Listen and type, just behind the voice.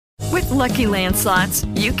Lucky Land Slots,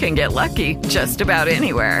 you can get lucky just about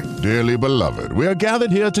anywhere. Dearly beloved, we are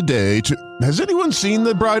gathered here today to... Has anyone seen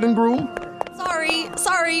the bride and groom?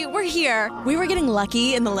 Sorry, we're here. We were getting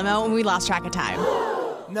lucky in the limo and we lost track of time.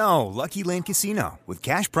 No, Lucky Land Casino, with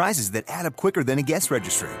cash prizes that add up quicker than a guest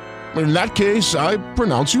registry. In that case, I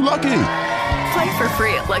pronounce you lucky. Play for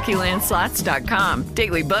free at LuckyLandSlots.com.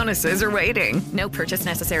 Daily bonuses are waiting. No purchase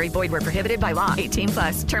necessary. Void where prohibited by law.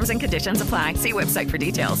 18+. Terms and conditions apply. See website for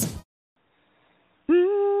details.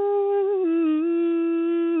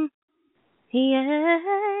 Yeah.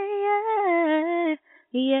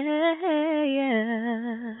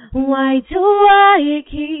 Why do I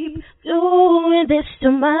keep doing this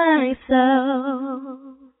to myself?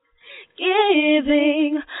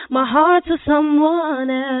 Giving my heart to someone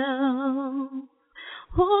else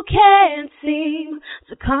who can't seem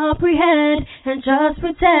to comprehend and just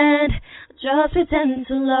pretend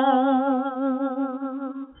to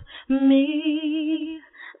love me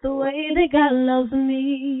the way that God loves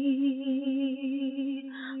me.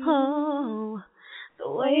 Oh, the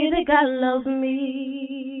way that God loves me.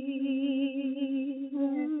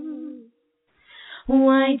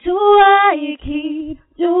 Why do I keep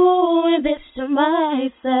doing this to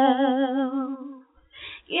myself?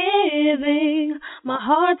 Giving my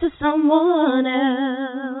heart to someone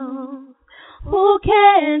else who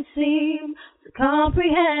can't seem to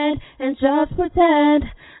comprehend and just pretend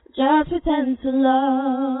to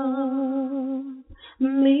love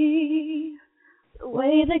me the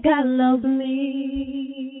way that God loves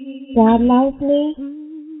me. God loves me,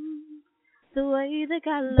 the way that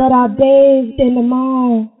God loves me. but I bathed in the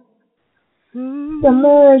mire,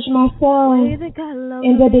 submerged myself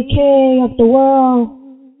in the decay of the world,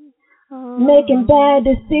 making bad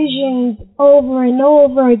decisions over and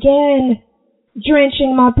over again,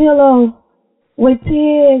 drenching my pillow with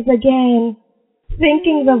tears again,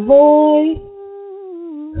 thinking the void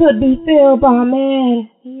could be filled by a man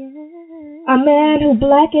who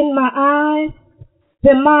blackened my eyes,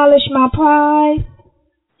 demolished my pride,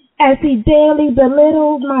 as he daily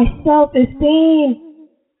belittled my self-esteem.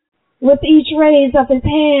 With each raise of his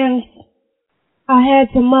hands, I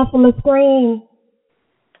had to muffle a scream.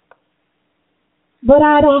 But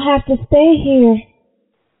I don't have to stay here,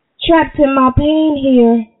 trapped in my pain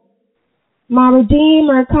here. My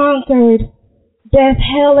Redeemer conquered death,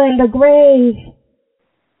 hell, and the grave.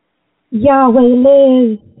 Yahweh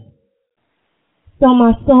lives, so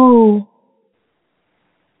my soul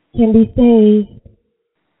can be saved.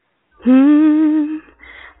 The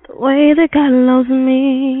way that God loves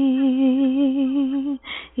me,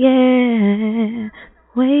 yeah,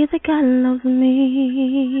 the way that God loves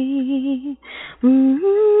me,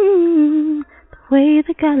 the way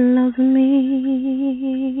that God loves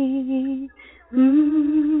me.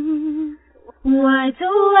 Why do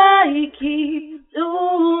I keep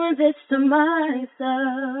doing this to myself?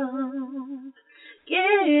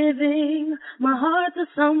 Giving my heart to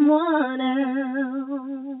someone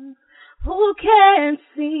else who can't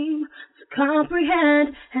seem to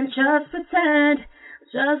comprehend and just pretend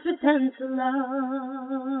to love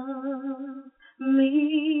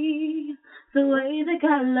me the way that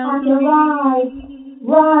God loves me.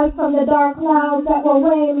 Rise from the dark clouds that will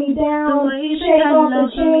weigh me down, shake off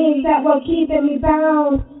the chains that were keeping me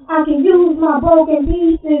bound. I can use my broken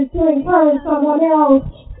pieces to encourage someone else,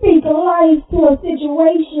 speak life to a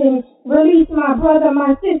situation, release my brother,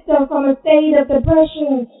 my sister from a state of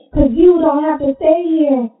depression, 'cause you don't have to stay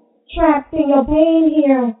here, trapped in your pain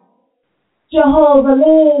here. Jehovah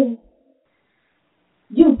lives.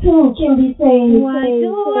 You too can be saved. Why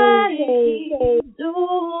do I keep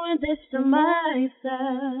doing this to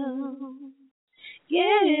myself?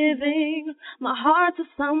 Giving my heart to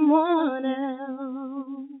someone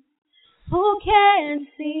else who can't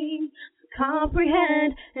seem to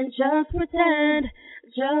comprehend and just pretend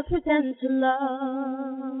to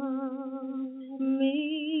love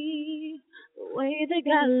me the way that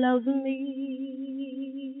God loves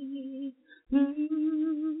me.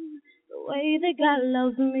 The way that God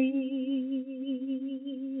loves me.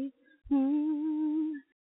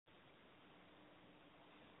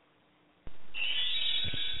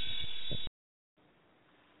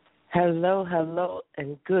 Hello,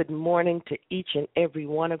 and good morning to each and every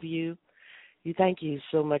one of you. Thank you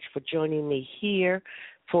so much for joining me here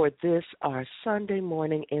for this, our Sunday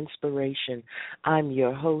morning inspiration. I'm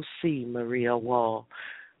your host, C. Maria Wall,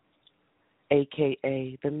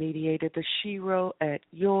 a.k.a. the mediator, the Shiro at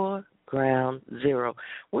your ground zero.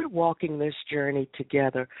 We're walking this journey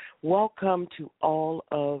together. Welcome to all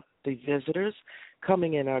of the visitors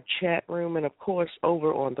coming in our chat room and, of course,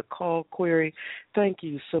 over on the call query. Thank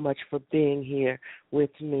you so much for being here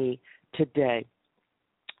with me today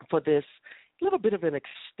for this little bit of an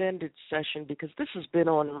extended session because this has been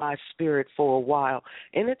on my spirit for a while,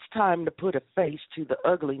 and it's time to put a face to the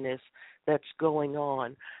ugliness that's going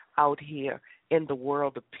on out here in the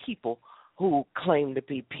world of people who claim to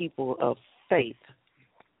be people of faith.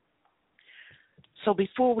 So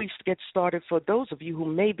before we get started, for those of you who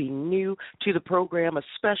may be new to the program, a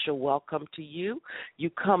special welcome to you.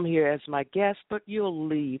 You come here as my guest, but you'll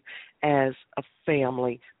leave as a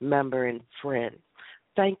family member and friend.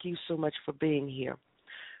 Thank you so much for being here.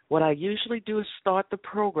 What I usually do is start the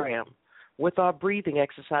program with our breathing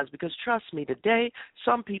exercise because, trust me, today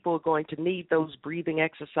some people are going to need those breathing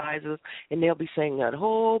exercises, and they'll be saying a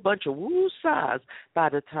whole bunch of woo-saws by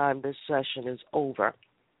the time this session is over.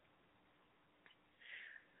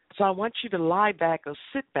 So I want you to lie back or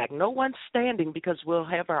sit back. No one's standing because we'll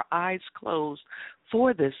have our eyes closed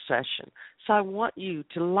for this session. So I want you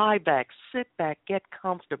to lie back, sit back, get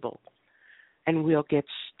comfortable, and we'll get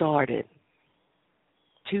started.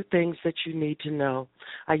 2 things that you need to know.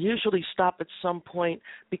 I usually stop at some point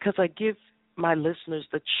because I give my listeners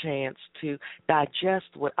the chance to digest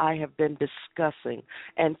what I have been discussing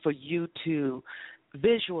and for you to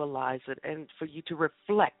visualize it and for you to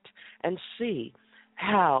reflect and see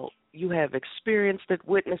how you have experienced it,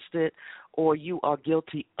 witnessed it, or you are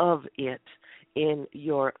guilty of it in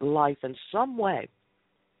your life in some way.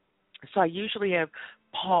 So I usually have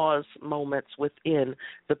pause moments within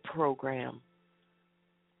the program.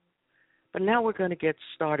 But now we're going to get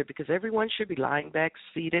started because everyone should be lying back,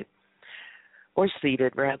 seated,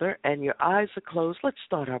 and your eyes are closed. Let's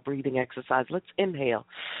start our breathing exercise. Let's inhale.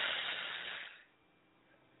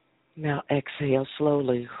 Now exhale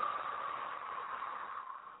slowly.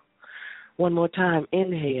 One more time,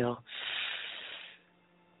 inhale.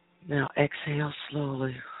 Now exhale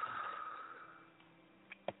slowly.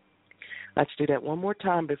 Let's do that one more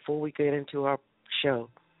time before we get into our show.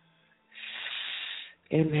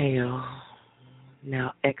 Inhale.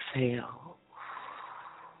 Now exhale.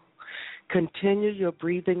 Continue your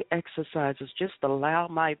breathing exercises. Just allow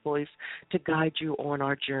my voice to guide you on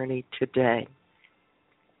our journey today.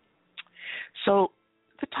 So,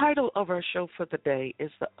 the title of our show for the day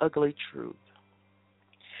is The Ugly Truth.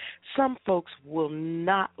 Some folks will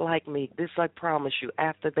not like me, this I promise you,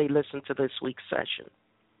 after they listen to this week's session.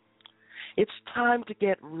 It's time to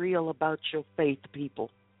get real about your faith,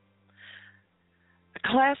 people. A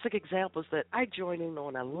classic example is that I join in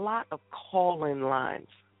on a lot of call-in lines.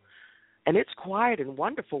 And it's quiet and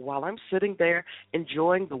wonderful while I'm sitting there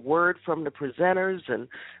enjoying the word from the presenters and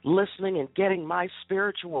listening and getting my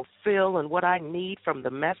spiritual fill and what I need from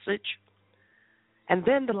the message. And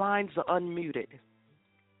then the lines are unmuted.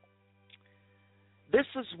 This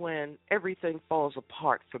is when everything falls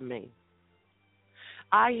apart for me.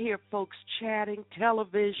 I hear folks chatting,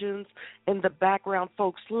 televisions, in the background,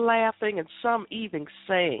 folks laughing, and some even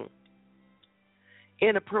saying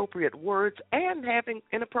inappropriate words and having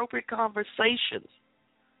inappropriate conversations.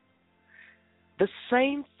 The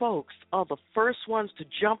same folks are the first ones to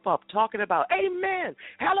jump up talking about amen,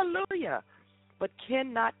 hallelujah, but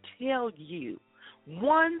cannot tell you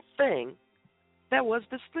one thing that was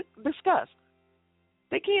discussed.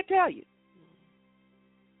 They can't tell you.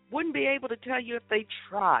 Wouldn't be able to tell you if they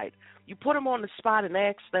tried. You put them on the spot and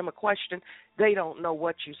ask them a question, they don't know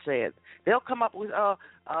what you said. They'll come up with, my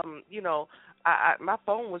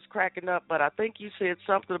phone was cracking up, but I think you said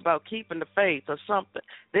something about keeping the faith or something.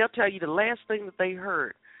 They'll tell you the last thing that they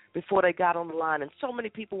heard before they got on the line. And so many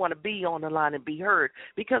people want to be on the line and be heard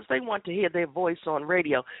because they want to hear their voice on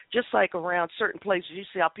radio. Just like around certain places, you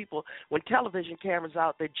see how people, when television cameras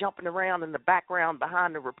out, they're jumping around in the background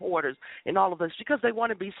behind the reporters and all of this because they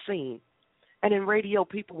want to be seen. And in radio,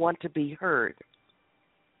 people want to be heard.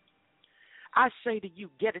 I say to you,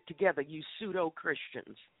 get it together, you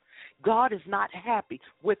pseudo-Christians. God is not happy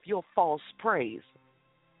with your false praise.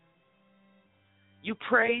 You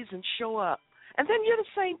praise and show up. And then you're the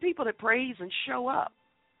same people that praise and show up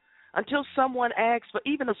until someone asks for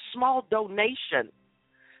even a small donation.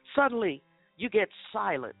 Suddenly, you get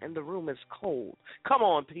silent and the room is cold. Come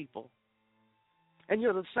on, people. And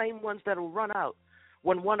you're the same ones that will run out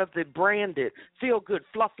when one of the branded, feel-good,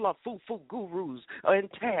 fluff, foo-foo gurus are in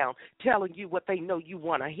town telling you what they know you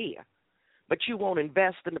want to hear. But you won't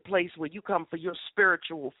invest in the place where you come for your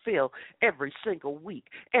spiritual fill every single week,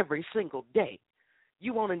 every single day.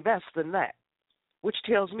 You won't invest in that, which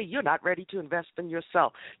tells me you're not ready to invest in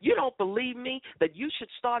yourself. You don't believe me that you should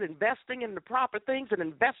start investing in the proper things and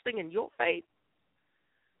investing in your faith?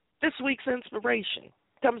 This week's inspiration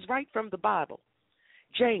comes right from the Bible,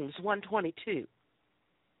 James 1:22.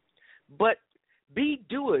 But be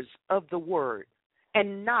doers of the word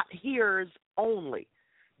and not hearers only,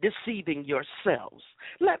 deceiving yourselves.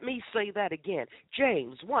 Let me say that again.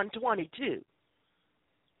 James 1:22.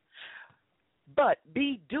 But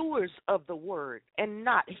be doers of the word and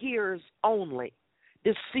not hearers only,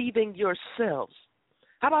 deceiving yourselves.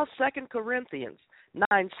 How about 2 Corinthians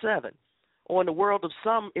 9:7? Or in the world of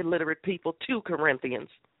some illiterate people, 2 Corinthians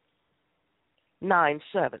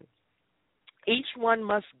 9:7. Each one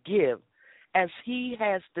must give as he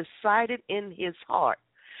has decided in his heart,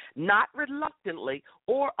 not reluctantly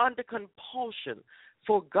or under compulsion,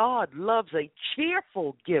 for God loves a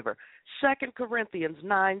cheerful giver. 2 Corinthians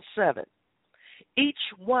 9:7.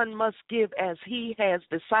 Each one must give as he has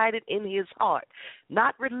decided in his heart,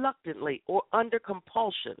 not reluctantly or under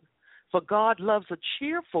compulsion, for God loves a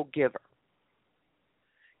cheerful giver.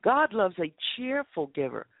 God loves a cheerful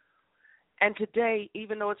giver. And today,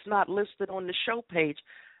 even though it's not listed on the show page,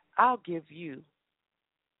 I'll give you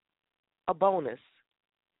a bonus.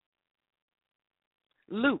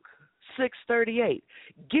 Luke 6:38.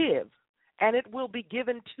 Give, and it will be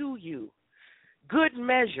given to you. Good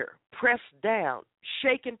measure, pressed down,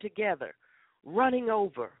 shaken together, running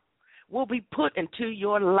over, will be put into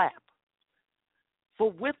your lap. For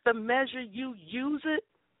with the measure you use it,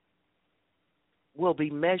 will be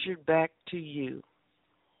measured back to you.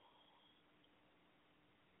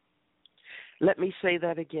 Let me say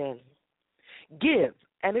that again. Give,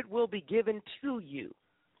 and it will be given to you.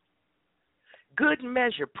 Good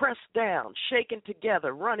measure, pressed down, shaken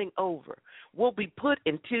together, running over, will be put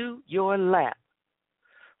into your lap.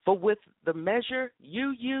 For with the measure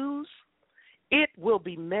you use, it will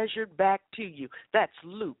be measured back to you. That's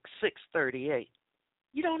Luke 6:38.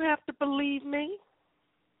 You don't have to believe me.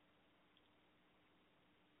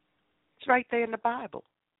 It's right there in the Bible.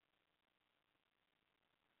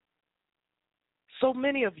 So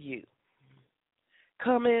many of you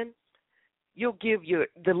come in, you'll give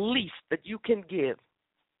the least that you can give.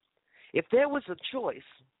 If there was a choice,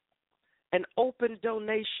 an open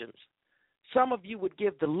donations, some of you would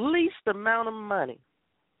give the least amount of money.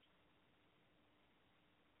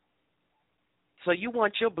 So you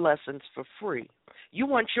want your blessings for free. You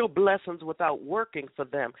want your blessings without working for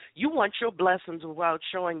them. You want your blessings without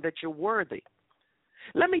showing that you're worthy.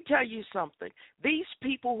 Let me tell you something. These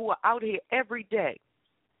people who are out here every day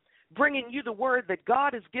bringing you the word that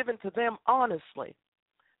God has given to them honestly,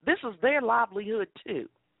 this is their livelihood too.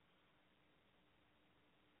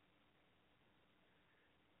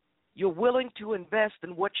 You're willing to invest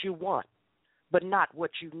in what you want, but not what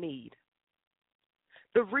you need.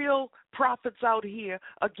 The real prophets out here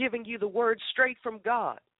are giving you the word straight from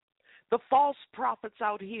God. The false prophets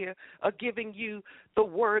out here are giving you the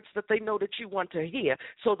words that they know that you want to hear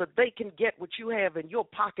so that they can get what you have in your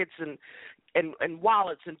pockets and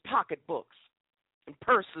wallets and pocketbooks and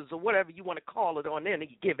purses or whatever you want to call it on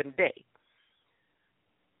any given day.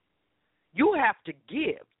 You have to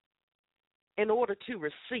give in order to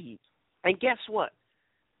receive. And guess what?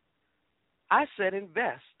 I said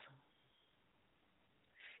invest.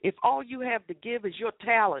 If all you have to give is your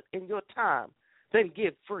talent and your time, then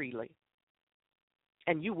give freely,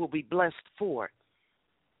 and you will be blessed for it.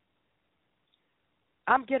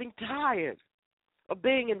 I'm getting tired of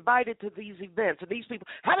being invited to these events, and these people,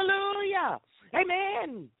 hallelujah,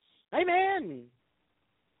 amen, amen.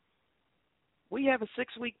 We have a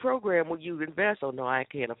 6-week program where you invest. Oh, no, I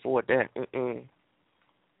can't afford that.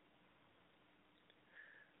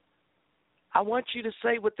 I want you to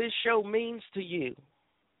say what this show means to you.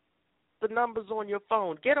 The numbers on your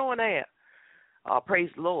phone. Get on air.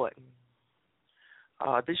 Praise the Lord.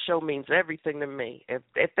 This show means everything to me.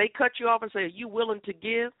 If they cut you off and say, are you willing to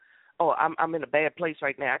give? Oh, I'm in a bad place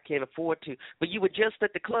right now. I can't afford to. But you were just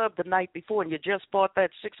at the club the night before and you just bought that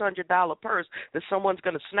 $600 purse that someone's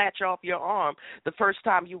going to snatch off your arm the first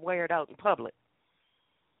time you wear it out in public.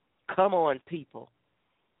 Come on, people.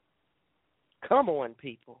 Come on,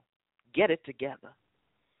 people. Get it together.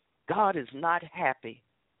 God is not happy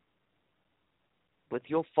with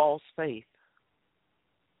your false faith.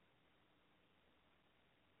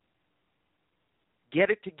 Get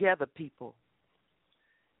it together, people.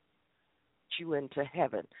 You into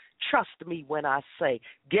heaven. Trust me when I say,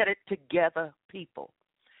 get it together, people.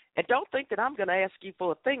 And don't think that I'm going to ask you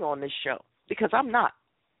for a thing on this show, because I'm not.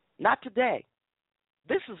 Not today.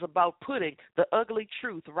 This is about putting the ugly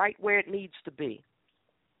truth right where it needs to be,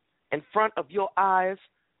 in front of your eyes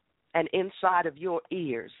and inside of your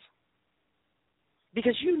ears.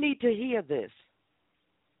 Because you need to hear this.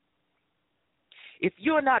 If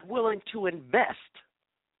you're not willing to invest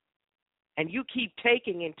and you keep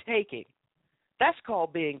taking and taking, that's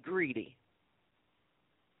called being greedy.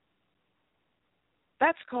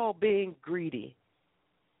 That's called being greedy.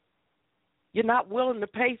 You're not willing to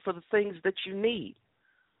pay for the things that you need,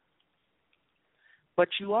 but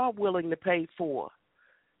you are willing to pay for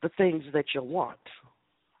the things that you want.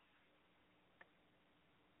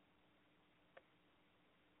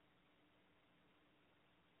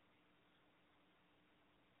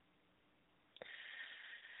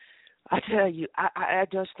 I tell you, I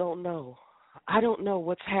just don't know. I don't know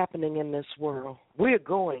what's happening in this world. We're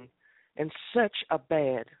going in such a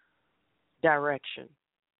bad direction.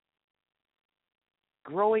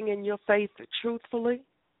 Growing in your faith truthfully,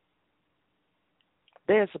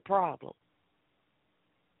 there's a problem.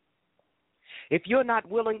 If you're not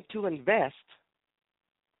willing to invest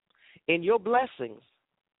in your blessings,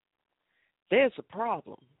 there's a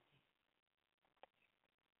problem.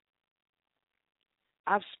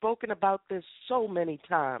 I've spoken about this so many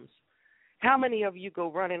times. How many of you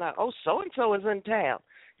go running out, oh, so-and-so is in town,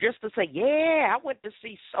 just to say, yeah, I went to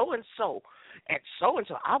see so-and-so, and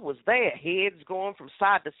so-and-so, I was there, heads going from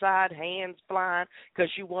side to side, hands flying, because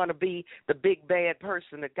you want to be the big bad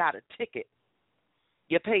person that got a ticket.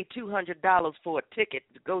 You pay $200 for a ticket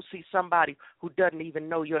to go see somebody who doesn't even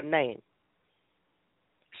know your name.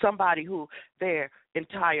 Somebody who their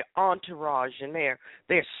entire entourage and their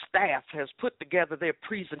staff has put together their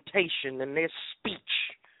presentation and their speech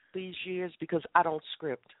these years, because I don't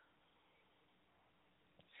script.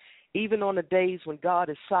 Even on the days when God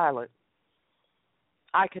is silent,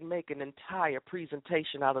 I can make an entire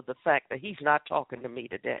presentation out of the fact that he's not talking to me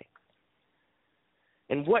today.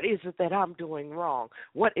 And what is it that I'm doing wrong?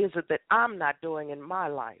 What is it that I'm not doing in my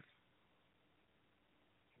life?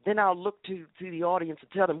 Then I'll look to the audience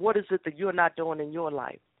and tell them, what is it that you're not doing in your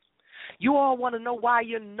life? You all want to know why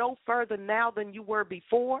you're no further now than you were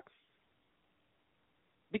before?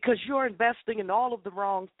 Because you're investing in all of the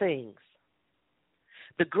wrong things.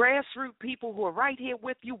 The grassroots people who are right here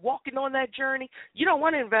with you walking on that journey, you don't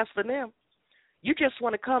want to invest in them. You just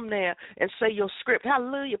want to come there and say your script.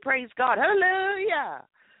 Hallelujah, praise God, hallelujah,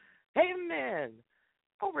 amen.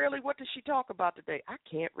 Oh, really, what did she talk about today? I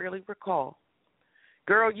can't really recall.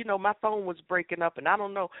 Girl, you know, my phone was breaking up, and I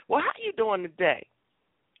don't know. Well, how you doing today?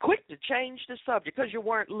 Quick to change the subject because you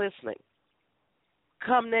weren't listening.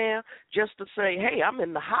 Come there just to say, hey, I'm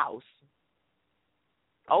in the house.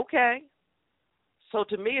 Okay. So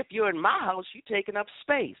to me, if you're in my house, you're taking up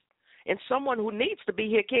space. And someone who needs to be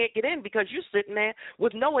here can't get in because you're sitting there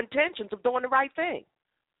with no intentions of doing the right thing.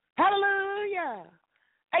 Hallelujah.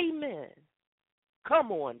 Amen.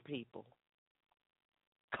 Come on, people.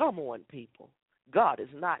 Come on, people. God is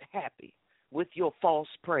not happy with your false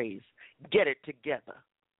praise. Get it together.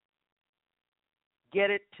 Get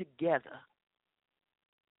it together.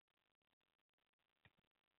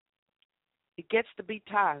 It gets to be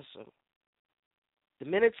tiresome. The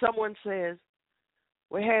minute someone says,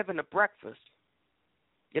 we're having a breakfast,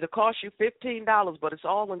 it'll cost you $15, but it's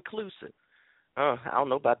all inclusive. I don't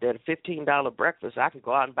know about that. A $15 breakfast, I can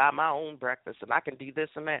go out and buy my own breakfast, and I can do this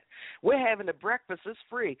and that. We're having a breakfast. It's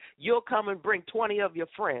free. You'll come and bring 20 of your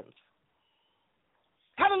friends.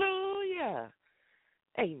 Hallelujah.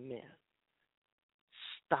 Amen.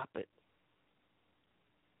 Stop it.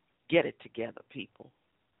 Get it together, people.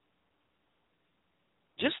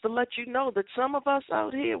 Just to let you know that some of us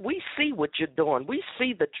out here, we see what you're doing. We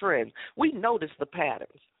see the trends. We notice the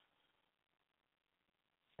patterns.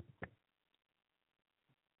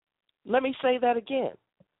 Let me say that again.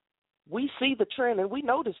 We see the trend and we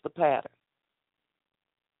notice the pattern.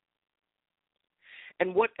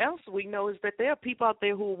 And what else we know is that there are people out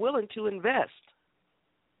there who are willing to invest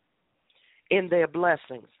in their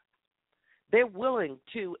blessings. They're willing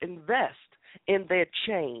to invest in their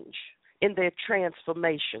change, in their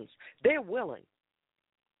transformations. They're willing.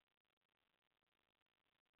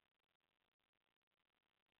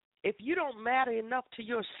 If you don't matter enough to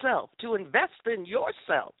yourself to invest in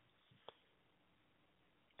yourself,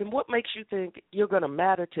 then what makes you think you're going to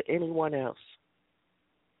matter to anyone else?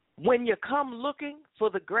 When you come looking for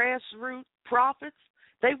the grassroots prophets,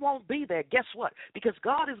 they won't be there. Guess what? Because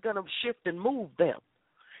God is going to shift and move them.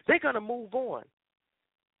 They're going to move on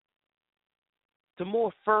to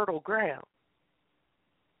more fertile ground.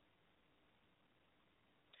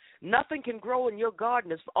 Nothing can grow in your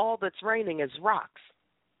garden if all that's raining is rocks.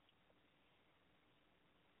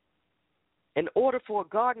 In order for a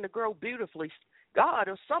garden to grow beautifully, God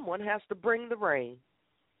or someone has to bring the rain.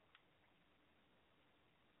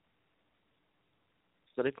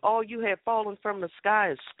 So if all you have fallen from the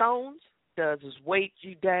sky is stones, does is weight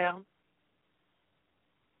you down.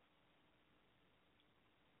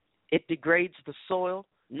 It degrades the soil.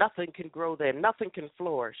 Nothing can grow there. Nothing can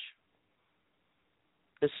flourish.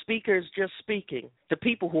 The speaker is just speaking to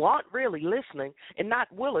people who aren't really listening and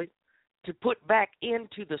not willing to put back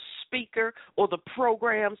into the speaker or the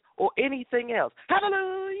programs or anything else.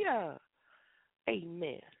 Hallelujah.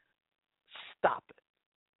 Amen. Stop it.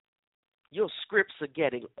 Your scripts are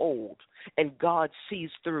getting old, and God sees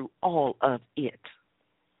through all of it.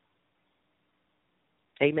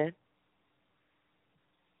 Amen.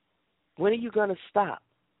 When are you going to stop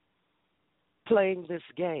playing this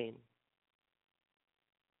game?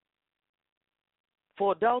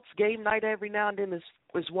 For adults, game night every now and then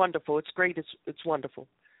is wonderful. It's great. It's wonderful.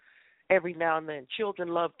 Every now and then. Children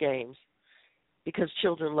love games because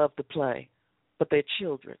children love to play, but they're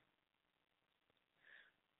children.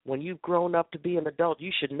 When you've grown up to be an adult,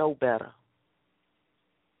 you should know better.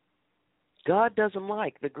 God doesn't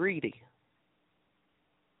like the greedy.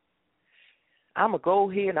 I'm going to go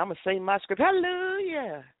here and I'm going to say my script.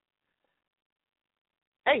 Hallelujah.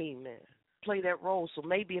 Amen. Play that role. So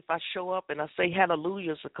maybe if I show up and I say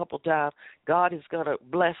hallelujahs a couple times, God is going to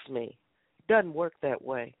bless me. It doesn't work that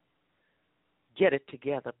way. Get it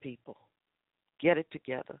together, people. Get it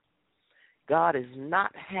together. God is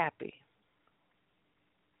not happy.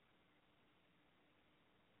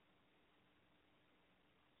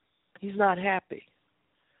 He's not happy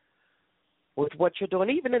with what you're doing.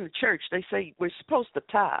 Even in the church, they say we're supposed to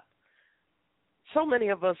tithe. So many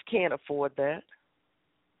of us can't afford that.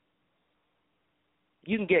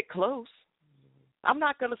 You can get close. I'm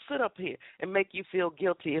not going to sit up here and make you feel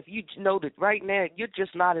guilty if you know that right now you're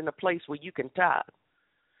just not in a place where you can tithe.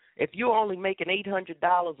 If you're only making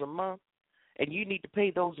 $800 a month and you need to pay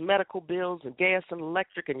those medical bills and gas and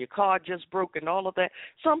electric and your car just broke and all of that,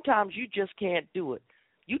 sometimes you just can't do it.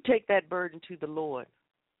 You take that burden to the Lord.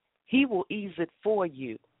 He will ease it for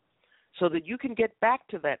you so that you can get back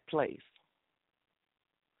to that place.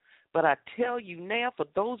 But I tell you now, for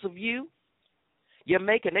those of you, you're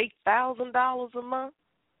making $8,000 a month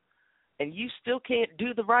and you still can't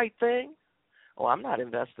do the right thing, oh, I'm not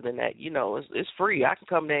invested in that. You know, it's free. I can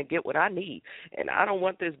come there and get what I need. And I don't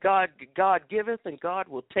want this God giveth and God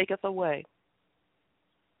will taketh away.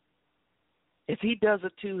 If he does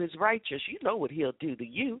it to his righteous, you know what he'll do to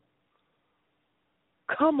you.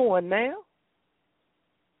 Come on now.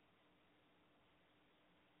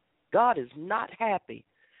 God is not happy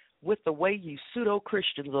with the way you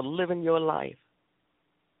pseudo-Christians are living your life.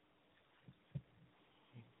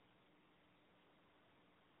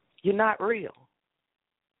 You're not real.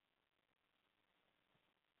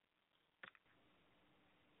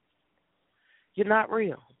 You're not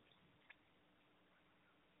real.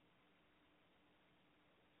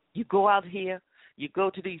 You go out here, you go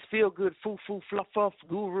to these feel-good, foo-foo, fluff-fuff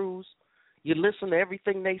gurus, you listen to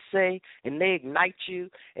everything they say, and they ignite you,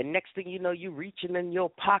 and next thing you know, you're reaching in your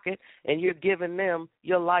pocket, and you're giving them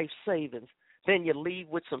your life savings. Then you leave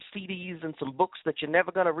with some CDs and some books that you're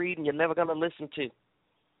never going to read and you're never going to listen to.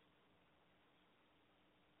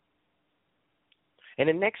 And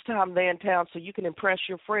the next time they're in town, so you can impress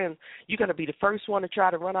your friends, you're going to be the first one to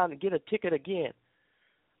try to run out and get a ticket again.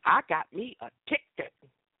 I got me a ticket.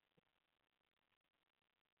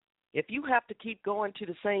 If you have to keep going to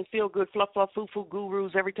the same feel-good, fluff-fluff, foo-foo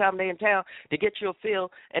gurus every time they're in town to get you a feel,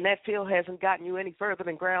 and that feel hasn't gotten you any further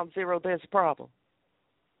than ground zero, there's a problem.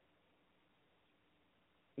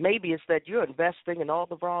 Maybe it's that you're investing in all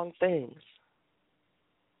the wrong things.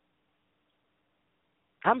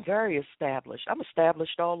 I'm very established. I'm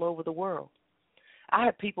established all over the world. I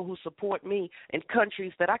have people who support me in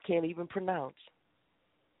countries that I can't even pronounce.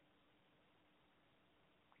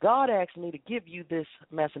 God asked me to give you this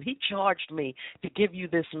message. He charged me to give you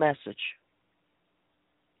this message.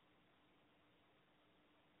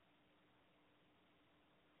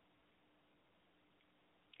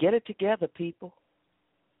 Get it together, people.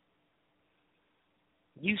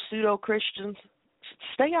 You pseudo-Christians,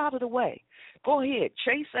 stay out of the way. Go ahead.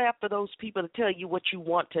 Chase after those people to tell you what you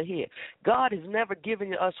want to hear. God has never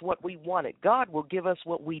given us what we wanted. God will give us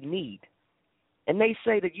what we need. And they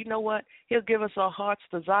say that, you know what, he'll give us our heart's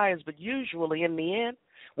desires, but usually in the end,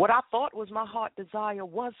 what I thought was my heart desire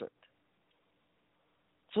wasn't.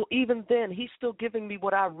 So even then, he's still giving me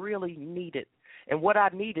what I really needed. And what I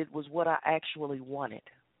needed was what I actually wanted.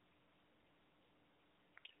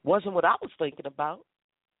 Wasn't what I was thinking about,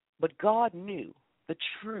 but God knew the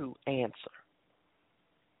true answer.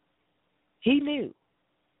 He knew.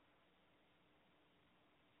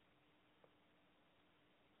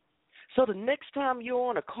 So the next time you're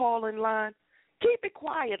on a call-in line, keep it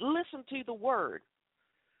quiet. Listen to the word.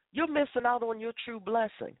 You're missing out on your true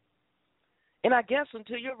blessing. And I guess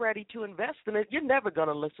until you're ready to invest in it, you're never going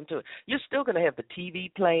to listen to it. You're still going to have the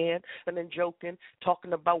TV playing and then joking,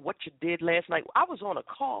 talking about what you did last night. I was on a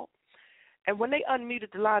call, and when they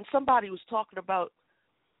unmuted the line, somebody was talking about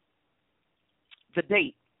the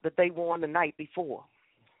date that they were on the night before,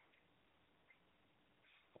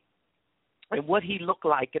 and what he looked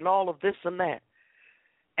like, and all of this and that.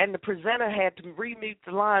 And the presenter had to remute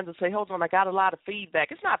the lines and say, hold on, I got a lot of feedback.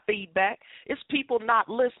 It's not feedback. It's people not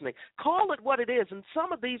listening. Call it what it is. And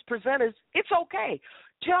some of these presenters, it's okay.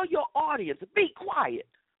 Tell your audience, be quiet.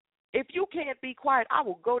 If you can't be quiet, I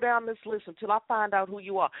will go down this list until I find out who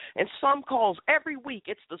you are. And some calls every week,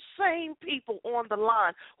 it's the same people on the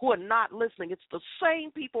line who are not listening. It's the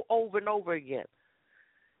same people over and over again.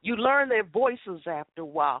 You learn their voices after a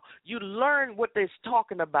while. You learn what they're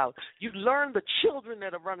talking about. You learn the children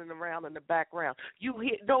that are running around in the background. You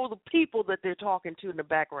know the people that they're talking to in the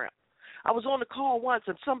background. I was on the call once,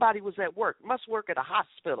 and somebody was at work, must work at a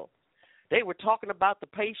hospital. They were talking about the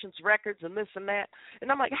patient's records and this and that.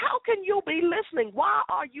 And I'm like, how can you be listening? Why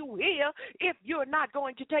are you here if you're not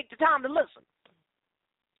going to take the time to listen?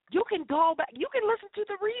 You can go back. You can listen to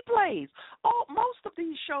the replays. Most of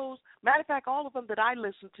these shows, matter of fact, all of them that I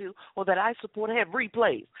listen to or that I support have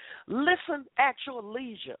replays. Listen at your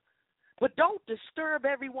leisure. But don't disturb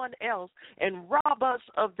everyone else and rob us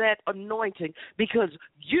of that anointing because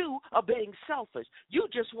you are being selfish. You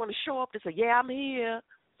just want to show up and say, yeah, I'm here.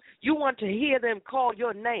 You want to hear them call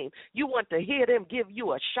your name. You want to hear them give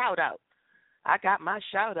you a shout-out. I got my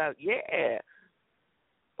shout-out, yeah.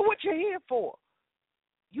 What you here for?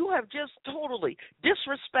 You have just totally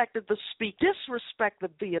disrespected the speak,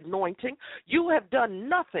 disrespected the anointing. You have done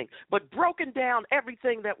nothing but broken down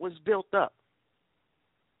everything that was built up.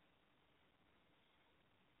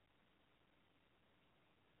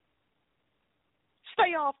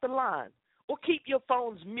 Stay off the line or keep your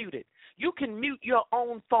phones muted. You can mute your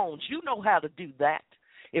own phones. You know how to do that.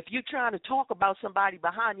 If you're trying to talk about somebody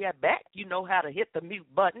behind your back, you know how to hit the mute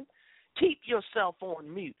button. Keep yourself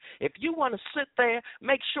on mute. If you want to sit there,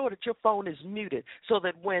 make sure that your phone is muted so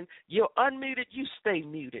that when you're unmuted, you stay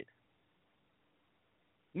muted.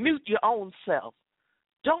 Mute your own self.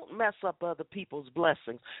 Don't mess up other people's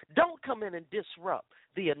blessings. Don't come in and disrupt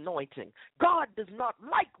the anointing. God does not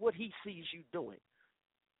like what he sees you doing.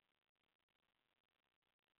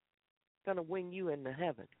 Going to wing you into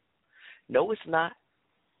heaven. No, it's not.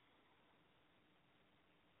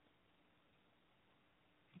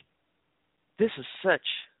 This is such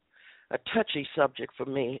a touchy subject for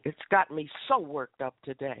me. It's got me so worked up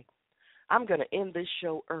today. I'm going to end this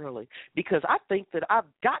show early because I think that I've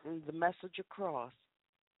gotten the message across.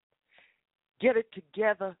 Get it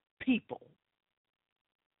together, people.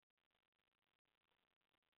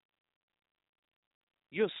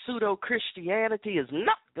 Your pseudo-Christianity is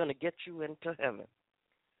not going to get you into heaven.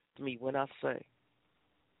 To me, when I say.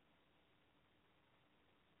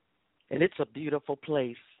 And it's a beautiful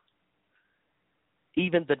place.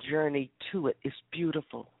 Even the journey to it is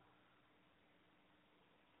beautiful.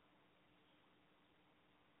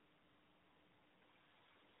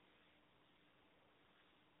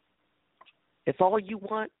 If all you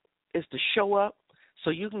want is to show up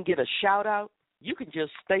so you can get a shout out, you can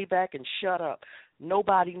just stay back and shut up.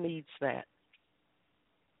 Nobody needs that.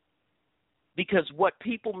 Because what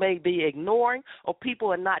people may be ignoring or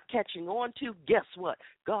people are not catching on to, guess what?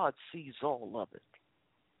 God sees all of it.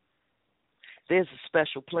 There's a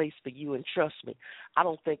special place for you, and trust me, I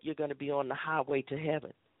don't think you're going to be on the highway to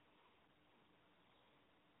heaven.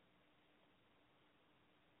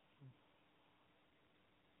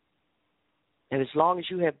 And as long as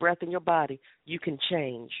you have breath in your body, you can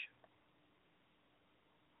change.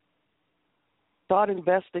 Start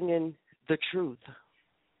investing in the truth.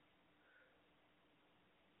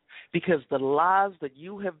 Because the lies that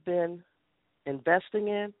you have been investing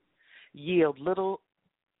in yield little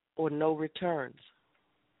or no returns.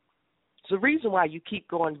 It's the reason why you keep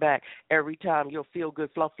going back every time your feel-good,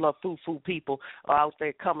 fluff, foo-foo people are out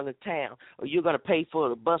there coming to town. Or you're going to pay for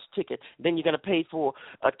the bus ticket, then you're going to pay for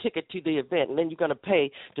a ticket to the event, and then you're going to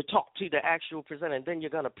pay to talk to the actual presenter, and then you're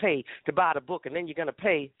going to pay to buy the book, and then you're going to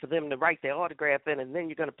pay for them to write their autograph in, and then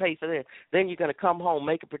you're going to pay for them. Then you're going to come home,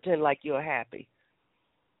 make it pretend like you're happy.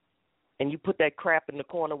 And you put that crap in the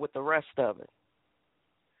corner with the rest of it.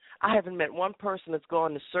 I haven't met one person that's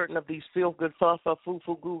gone to certain of these feel-good,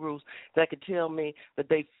 foo-foo gurus that could tell me that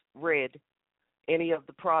they've read any of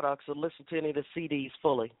the products or listened to any of the CDs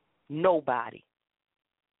fully. Nobody.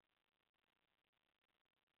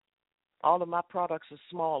 All of my products are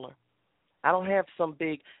smaller. I don't have some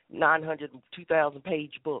big 900,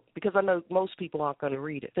 2,000-page book because I know most people aren't going to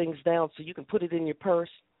read it. Things down so you can put it in your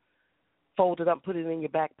purse, fold it up, put it in your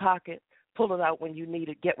back pocket, pull it out when you need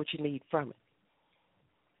it, get what you need from it.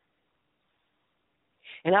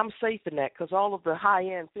 And I'm safe in that because all of the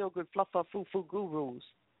high-end, feel-good, fluff, foo-foo gurus,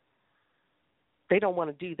 they don't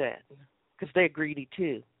want to do that because they're greedy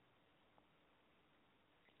too.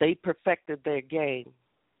 They perfected their game.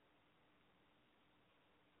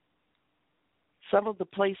 Some of the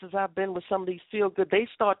places I've been with some of these feel-good, they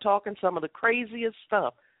start talking some of the craziest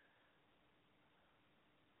stuff.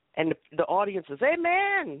 And the audience says,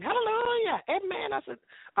 amen, hallelujah, amen. I said,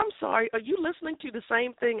 I'm sorry, are you listening to the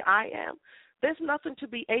same thing I am? There's nothing to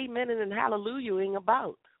be amening and hallelujahing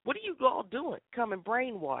about. What are you all doing? Come and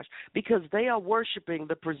brainwash, because they are worshiping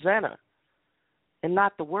the presenter and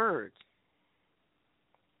not the words.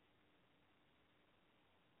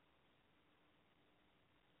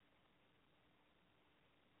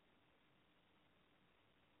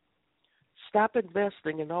 Stop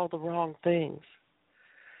investing in all the wrong things.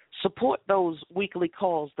 Support those weekly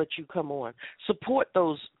calls that you come on. Support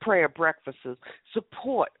those prayer breakfasts.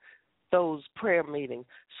 Support those prayer meetings.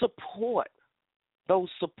 Support those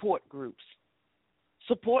support groups.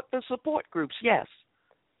 Support the support groups, yes.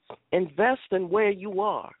 Invest in where you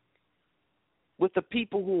are with the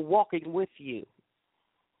people who are walking with you.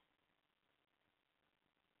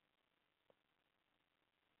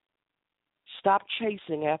 Stop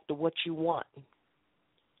chasing after what you want.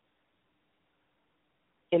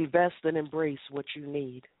 Invest and embrace what you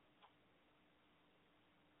need.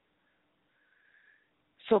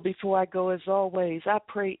 So before I go, as always, I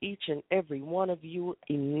pray each and every one of you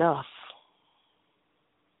enough.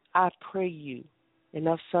 I pray you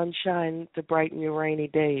enough sunshine to brighten your rainy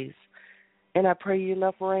days. And I pray you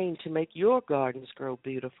enough rain to make your gardens grow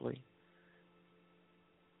beautifully.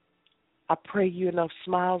 I pray you enough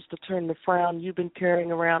smiles to turn the frown you've been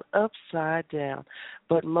carrying around upside down.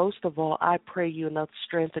 But most of all, I pray you enough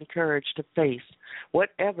strength and courage to face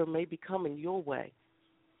whatever may be coming your way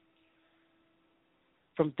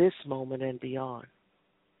from this moment and beyond.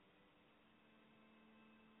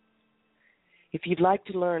 If you'd like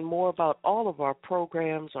to learn more about all of our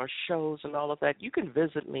programs, our shows, and all of that, you can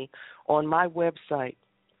visit me on my website,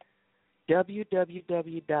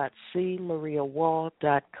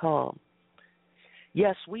 www.cmariawall.com.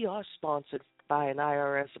 Yes, we are sponsored by an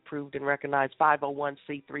IRS-approved and recognized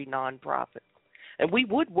 501c3 nonprofit, and we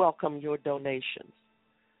would welcome your donations,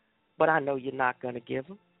 but I know you're not going to give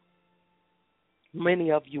them. Many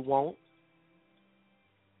of you won't.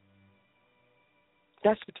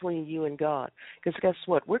 That's between you and God, because guess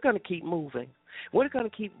what? We're going to keep moving. We're going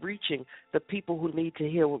to keep reaching the people who need to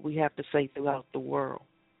hear what we have to say throughout the world.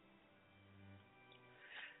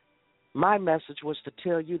 My message was to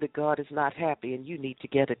tell you that God is not happy and you need to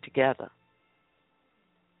get it together.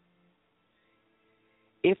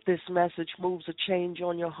 If this message moves a change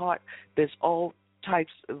on your heart, there's all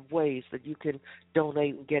types of ways that you can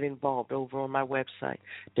donate and get involved over on my website,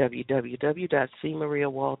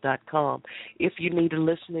 www.cmariawall.com. If you need a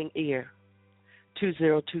listening ear,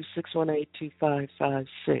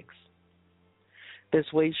 202-618-2556.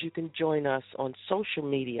 There's ways you can join us on social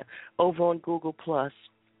media, over on Google+.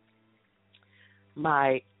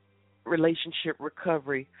 My relationship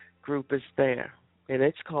recovery group is there, and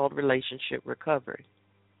it's called Relationship Recovery.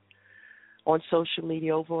 On social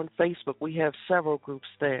media, over on Facebook, we have several groups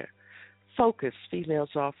there. Focus,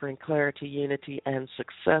 Females Offering Clarity, Unity, and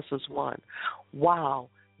Success is one. Wow,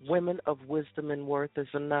 Women of Wisdom and Worth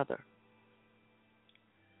is another.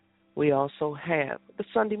 We also have the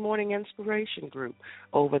Sunday Morning Inspiration group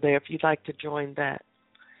over there if you'd like to join that.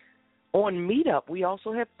 On Meetup, we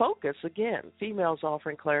also have Focus, again, Females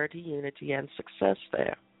Offering Clarity, Unity, and Success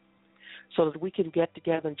there, so that we can get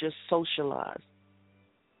together and just socialize.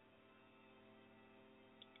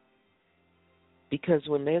 Because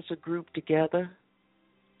when there's a group together,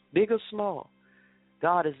 big or small,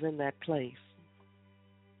 God is in that place.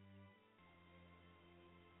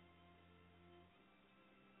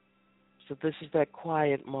 So this is that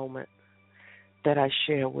quiet moment that I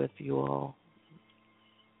share with you all.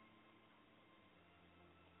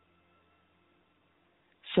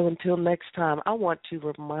 So until next time, I want to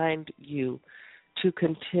remind you to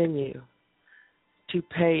continue to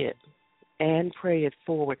pay it and pray it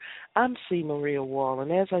forward. I'm C. Maria Wall,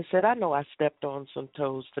 and as I said, I know I stepped on some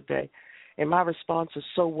toes today, and my response is,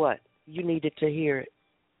 so what? You needed to hear it.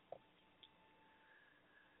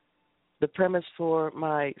 The premise for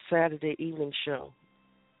my Saturday evening show,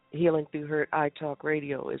 Healing Through Hurt, iTalk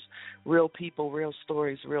Radio, is real people, real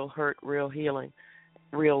stories, real hurt, real healing,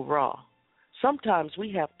 real raw. Sometimes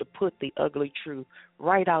we have to put the ugly truth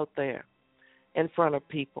right out there in front of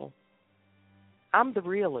people. I'm the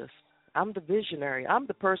realist. I'm the visionary. I'm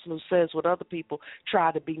the person who says what other people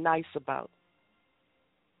try to be nice about.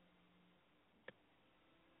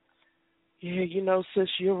 Yeah, you know, sis,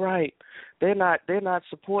 you're right. They're not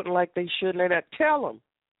supporting like they should. And they're not. Tell them.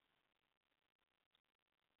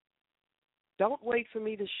 Don't wait for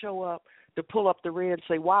me to show up to pull up the rear and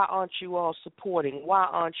say, why aren't you all supporting? Why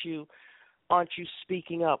aren't you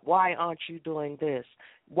speaking up? Why aren't you doing this?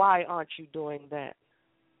 Why aren't you doing that?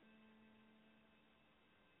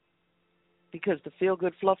 Because the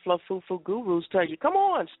feel-good, fluff, foo-foo gurus tell you, come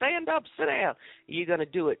on, stand up, sit down. You're going to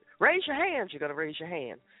do it. Raise your hands. You're going to raise your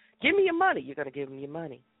hand. Give me your money. You're going to give them your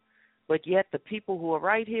money. But yet the people who are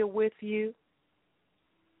right here with you,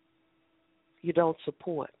 you don't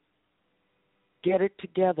support. Get it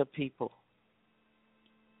together, people.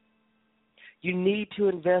 You need to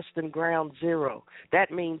invest in ground zero. That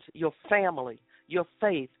means your family, your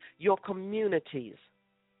faith, your communities.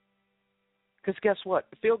 Because guess what?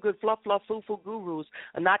 The feel-good, fluff, foo-foo gurus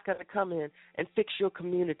are not going to come in and fix your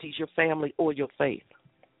communities, your family, or your faith.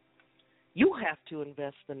 You have to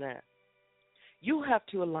invest in that. You have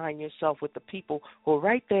to align yourself with the people who are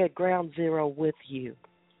right there at ground zero with you.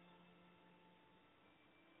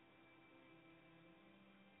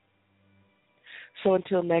 So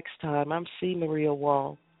until next time, I'm C. Maria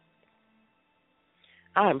Wall.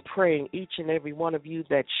 I'm praying each and every one of you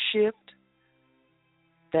that shift,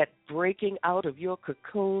 that breaking out of your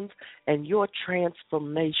cocoons and your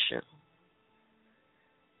transformation.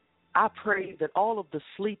 I pray that all of the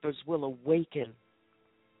sleepers will awaken.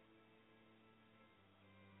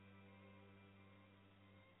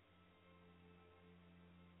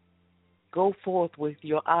 Go forth with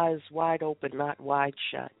your eyes wide open, not wide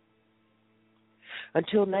shut.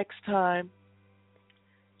 Until next time,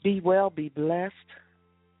 be well, be blessed,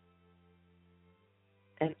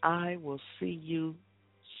 and I will see you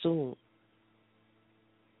soon.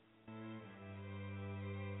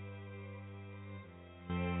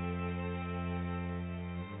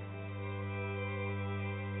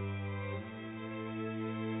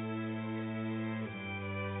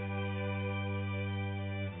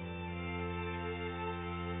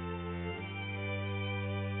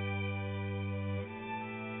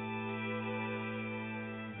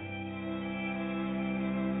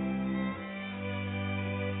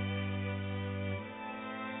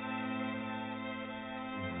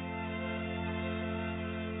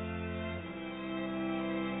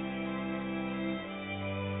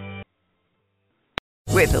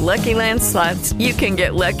 With the Lucky Land Slots, you can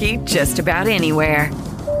get lucky just about anywhere.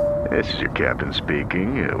 This is your captain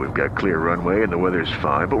speaking. We've got clear runway and the weather's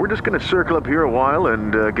fine, but we're just going to circle up here a while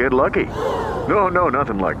and get lucky. No,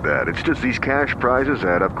 nothing like that. It's just these cash prizes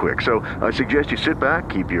add up quick. So I suggest you sit back,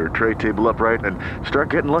 keep your tray table upright, and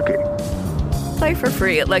start getting lucky. Play for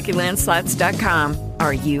free at LuckyLandSlots.com.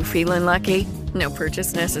 Are you feeling lucky? No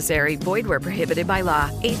purchase necessary. Void where prohibited by law.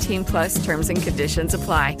 18+ terms and conditions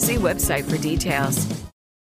apply. See website for details.